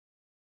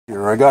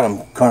Here, I got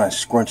him kind of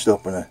scrunched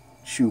up in a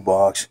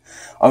shoebox.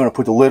 I'm going to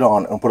put the lid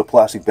on and put a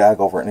plastic bag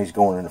over it, and he's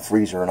going in the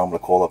freezer, and I'm going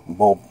to call up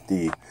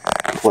the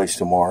place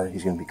tomorrow.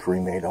 He's going to be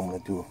cremated. I'm going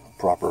to do a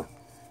proper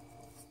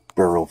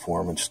burial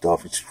for him and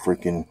stuff. It's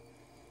freaking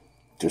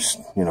just,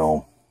 you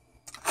know,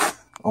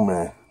 I'm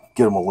going to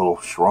get him a little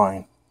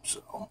shrine.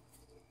 So,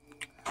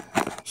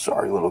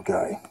 sorry, little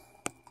guy.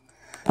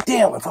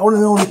 Damn, if I would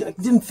have known, I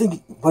didn't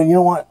think, but you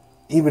know what?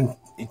 Even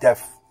that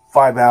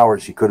 5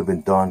 hours, he could have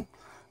been done.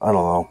 I don't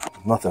know.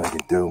 Nothing I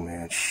can do,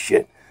 man.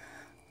 Shit.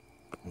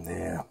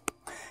 Yeah.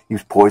 He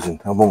was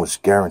poisoned. I'm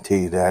almost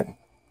guaranteed that.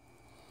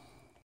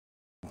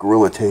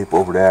 Gorilla tape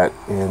over that.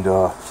 And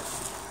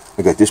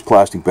I got this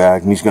plastic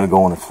bag, and he's going to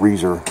go in the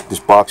freezer. This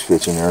box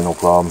fits in there, no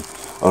problem.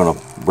 I'm going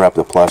to wrap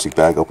the plastic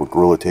bag up with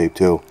Gorilla tape,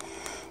 too.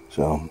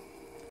 So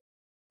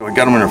I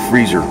got him in the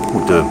freezer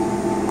with the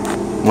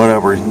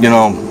whatever. You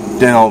know,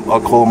 then I'll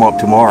call him up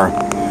tomorrow.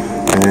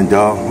 And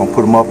I'll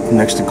put him up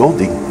next to Gold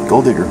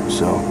Digger.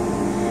 So...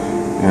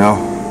 you know,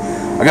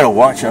 I gotta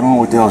watch. I don't know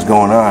what the hell's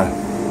going on.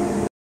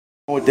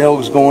 What the hell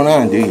is going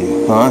on, do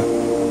you? Huh?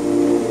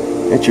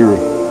 That's you're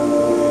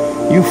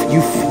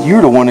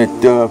the one that,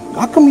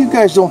 how come you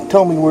guys don't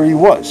tell me where he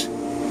was?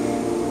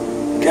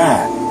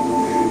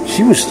 God.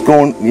 She was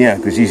going, yeah,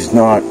 because he was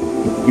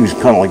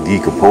kind of like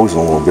decomposing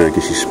a little bit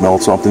because she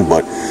smelled something,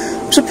 but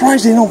I'm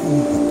surprised they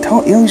don't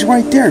tell, you know, he's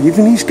right there,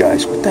 even these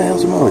guys. What the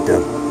hell's the matter with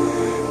them?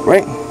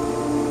 Right?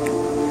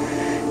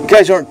 You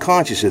guys aren't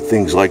conscious of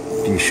things like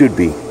you should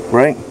be.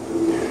 Right?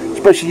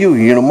 Especially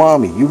you're the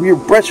mommy. You're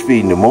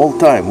breastfeeding them all the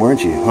time,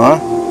 weren't you? Huh?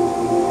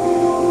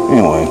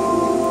 Anyway,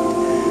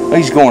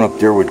 he's going up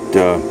there with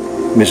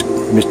Miss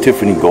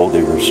Tiffany Gold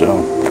Digger, so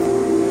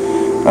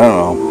I don't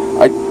know.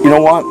 You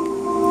know what?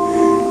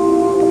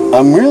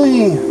 I'm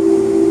really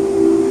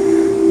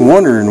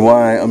wondering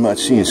why I'm not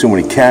seeing so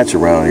many cats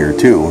around here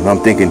too. And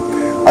I'm thinking,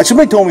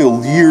 somebody told me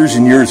years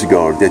and years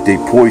ago that they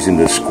poisoned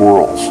the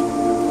squirrels.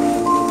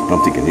 And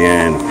I'm thinking,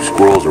 yeah, and the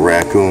squirrels or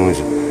raccoons.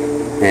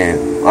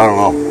 And I don't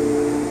know,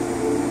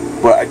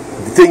 but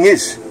the thing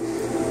is,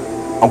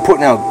 I'm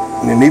putting out,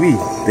 maybe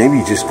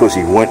just because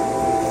he went,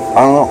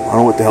 I don't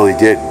know what the hell he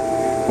did.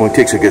 It only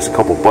takes, I guess, a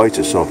couple bites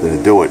or something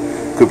to do it.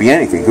 Could be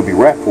anything. Could be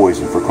rat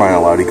poison, for crying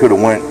out loud. He could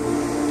have went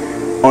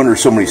under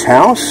somebody's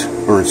house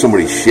or in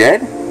somebody's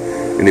shed,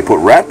 and they put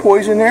rat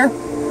poison there.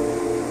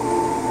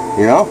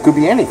 You know, could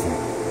be anything.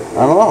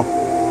 I don't know.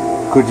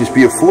 Could just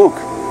be a fluke.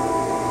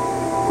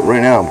 But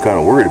right now, I'm kind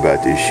of worried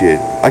about this shit.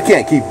 I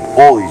can't keep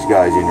all these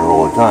guys in here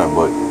all the time,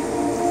 but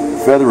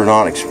Feather and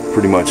Onyx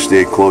pretty much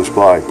stayed close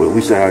by. But at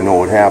least I know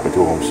what happened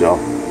to him. So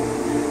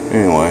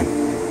anyway,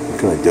 what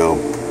can I do?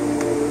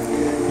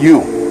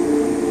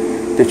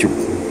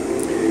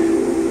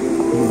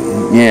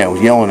 Yeah, I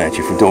was yelling at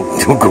you for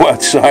don't go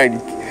outside.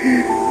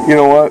 You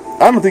know what?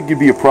 I don't think you'd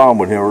be a problem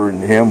with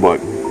him, but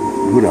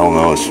who the hell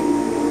knows?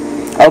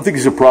 I don't think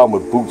there's a problem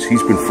with Boots.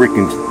 He's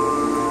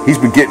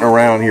been getting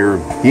around here.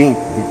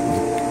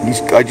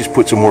 I just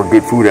put some more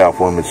good food out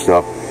for him and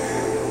stuff.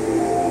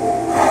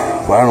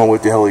 But I don't know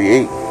what the hell he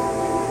ate.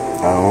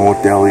 I don't know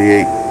what the hell he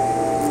ate.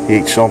 He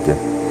ate something.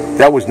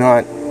 That was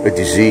not a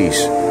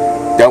disease.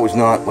 That was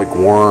not like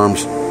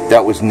worms.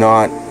 That was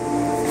not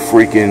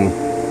freaking,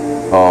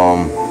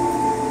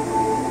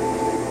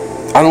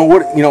 I don't know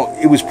what, you know,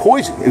 it was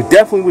poison. It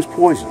definitely was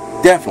poison.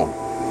 Definitely.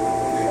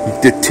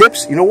 The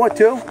tips, you know what,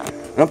 too?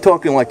 And I'm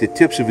talking like the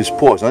tips of his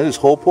paws. Not his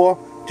whole paw.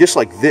 Just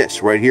like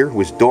this right here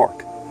was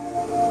dark.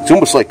 It's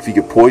almost like if you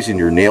get poisoned,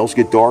 your nails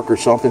get dark or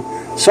something.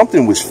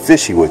 Something was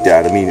fishy with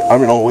that. I mean, I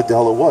don't know what the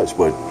hell it was,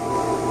 but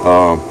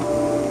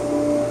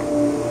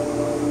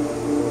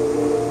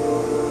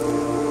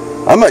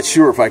I'm not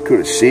sure if I could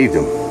have saved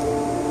him.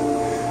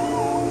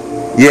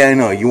 Yeah, I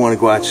know. You want to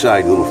go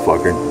outside, little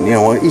fucker. You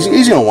know what? He's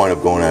going to wind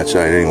up going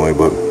outside anyway,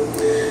 but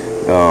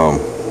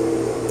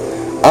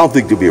I don't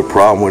think there'll be a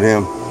problem with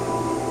him.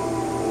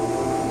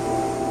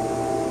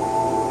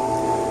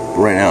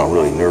 But right now, I'm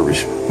really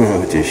nervous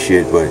with this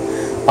shit, but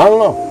I don't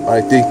know.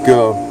 I think, I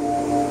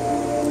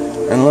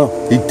don't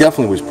know. He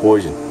definitely was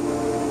poisoned.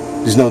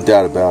 There's no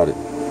doubt about it.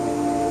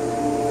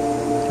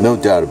 No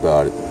doubt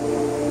about it.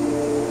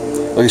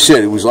 Like I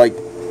said, it was like,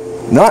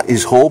 not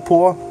his whole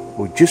paw,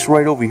 but just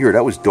right over here.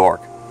 That was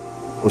dark.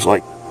 It was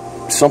like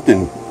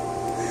something.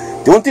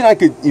 The only thing I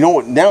could, you know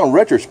what, now in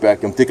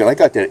retrospect, I'm thinking I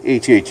got that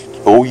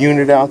HHO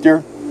unit out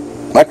there.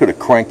 I could have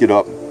cranked it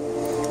up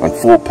on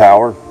full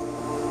power.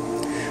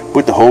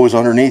 Put the hose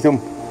underneath him.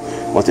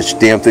 Let this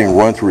damn thing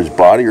run through his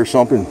body or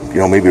something. You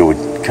know, maybe it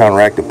would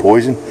counteract the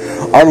poison.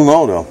 I don't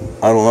know, though.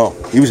 I don't know.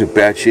 He was in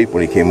bad shape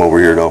when he came over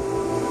here, though.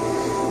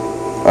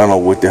 I don't know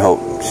what the hell.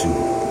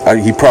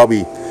 He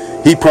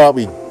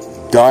probably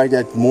died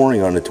that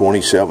morning on the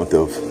 27th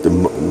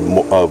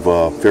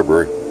of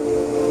February.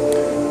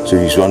 So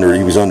he was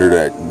under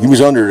that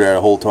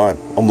the whole time.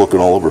 I'm looking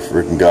all over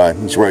for freaking guy.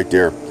 He's right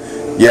there.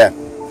 Yeah.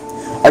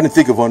 I didn't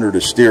think of under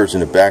the stairs in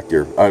the back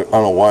there. I don't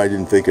know why I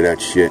didn't think of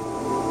that shit.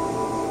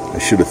 I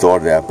should have thought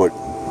of that, but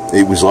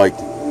it was like,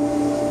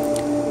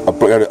 I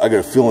got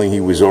a feeling he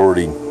was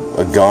already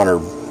a goner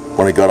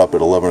when I got up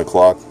at 11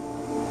 o'clock.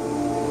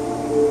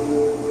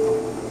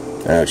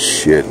 Oh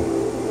shit.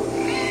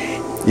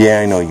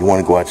 Yeah, I know, you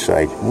want to go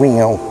outside.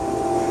 Well,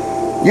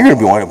 you're going to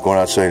be wind up going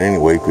outside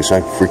anyway, because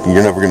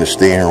you're never going to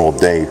stay here all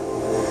day.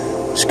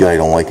 This guy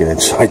don't like it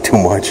inside too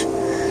much.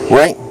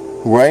 Right?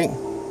 Right?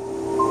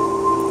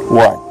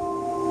 What?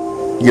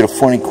 You get a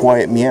funny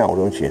quiet meow,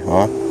 don't you,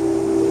 huh?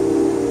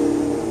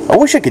 I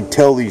wish I could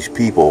tell these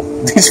people,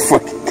 this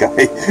fucking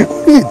guy,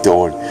 what are you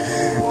doing?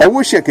 I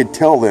wish I could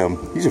tell them,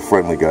 he's a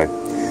friendly guy.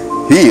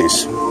 He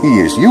is,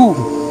 you,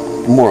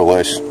 more or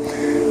less.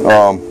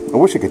 I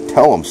wish I could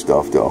tell him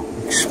stuff, though.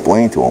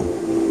 Explain to him.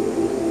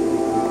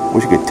 I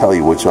wish I could tell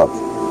you what's up.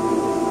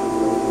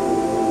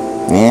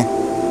 Yeah?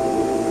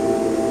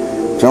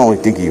 So I don't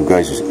really think of you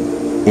guys as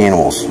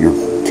animals. You're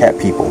cat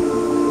people,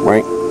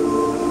 right?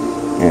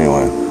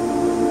 Anyway.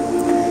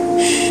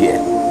 Shit.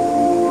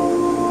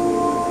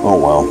 Oh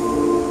well.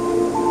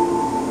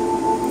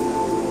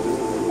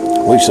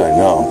 At least I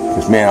know.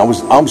 Because man,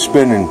 I'm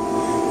spending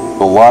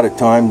a lot of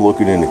time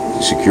looking into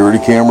security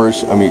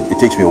cameras. I mean, it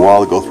takes me a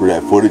while to go through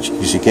that footage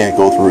because you can't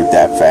go through it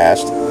that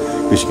fast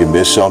because you can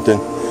miss something.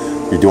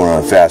 You're doing it on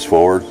a fast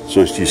forward,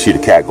 so you see the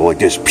cat go like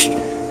this,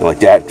 like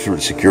that through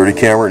the security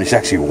camera, and he's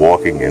actually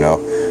walking, you know.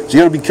 So you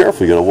got to be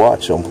careful. You got to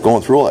watch. So I'm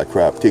going through all that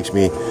crap. It takes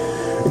me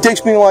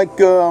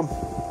like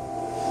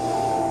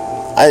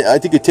I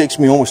think it takes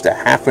me almost a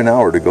half an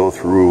hour to go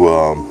through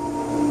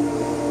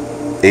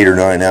 8 or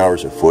 9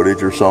 hours of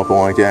footage or something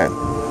like that.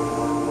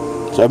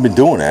 So I've been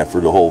doing that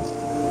for the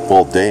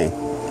whole day.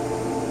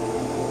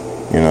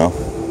 You know.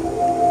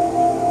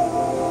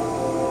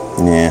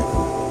 Yeah.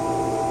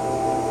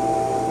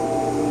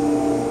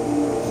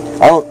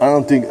 I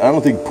don't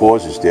think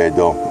Paws is dead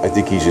though. I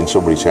think he's in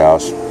somebody's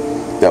house.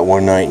 That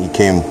one night he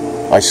came,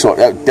 I saw,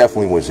 that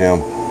definitely was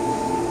him.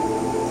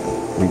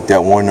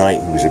 That one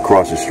night he was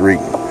across the street.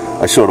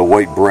 I saw the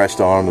white breast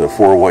on him, the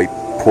 4 white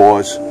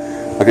paws.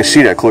 I could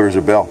see that clear as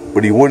a bell.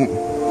 But he wouldn't,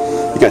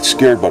 he got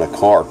scared by the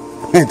car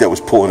that was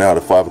pulling out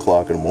at 5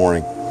 o'clock in the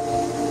morning.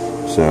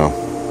 So,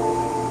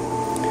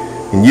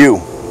 and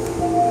you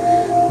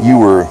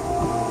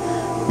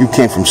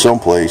came from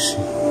someplace.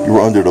 You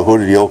were under the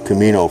hood of the El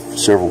Camino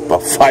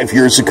about 5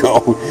 years ago.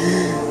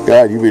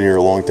 God, you've been here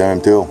a long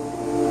time too.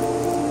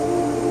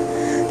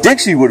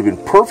 DIXIE would have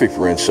been perfect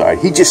for inside.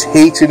 He just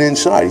hates it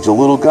inside. He's a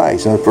little guy.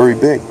 He's not very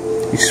big.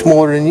 He's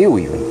smaller than you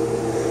even.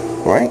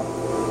 Right?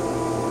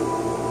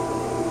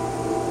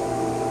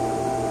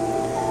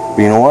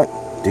 But you know what?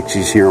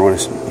 DIXIE's here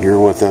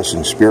with us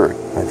in spirit.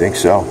 I think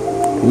so.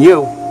 And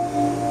you,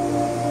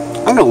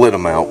 I'm gonna let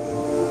him out,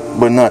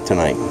 but not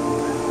tonight.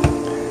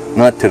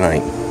 Not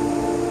tonight.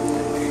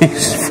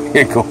 He's going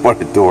to go by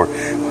the door.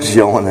 I was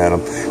yelling at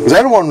him because I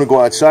didn't want him to go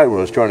outside when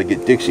I was trying to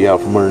get DIXIE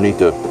out from underneath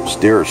the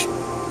stairs.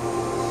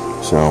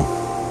 So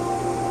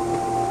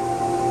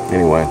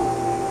anyway,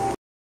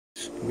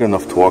 we've got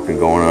enough talking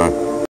going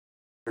on.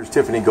 There's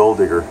Tiffany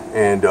Goldigger,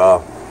 and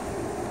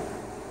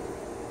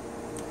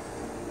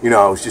you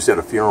know, I was just at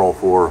a funeral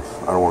for,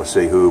 I don't want to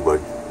say who,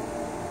 but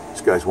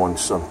this guy's one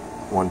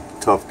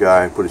tough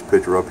guy. I put his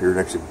picture up here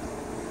next to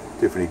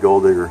Tiffany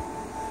Goldigger.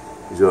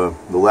 He's the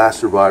last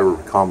survivor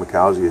of a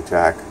kamikaze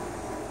attack,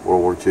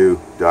 World War II,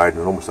 died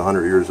at almost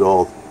 100 years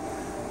old.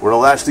 One of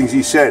the last things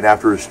he said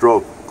after his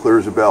stroke, clear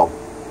as a bell,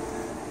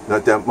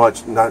 not that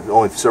much, not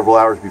only several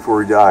hours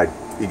before he died,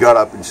 he got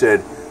up and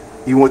said,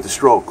 even with the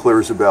stroke, clear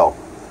as a bell,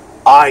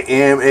 I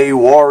am a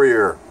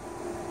warrior.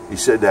 He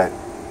said that,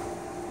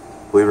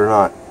 believe it or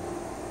not.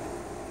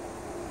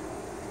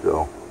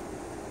 So,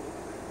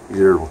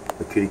 these are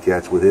the kitty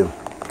cats with him.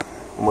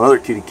 And my other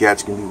kitty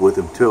cats can be with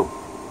him too,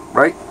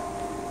 right?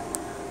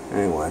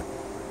 Anyway,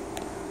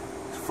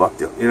 it's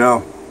fucked up. You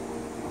know,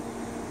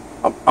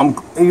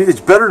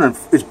 it's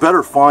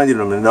better finding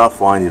them than not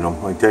finding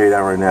them. I can tell you that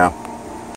right now.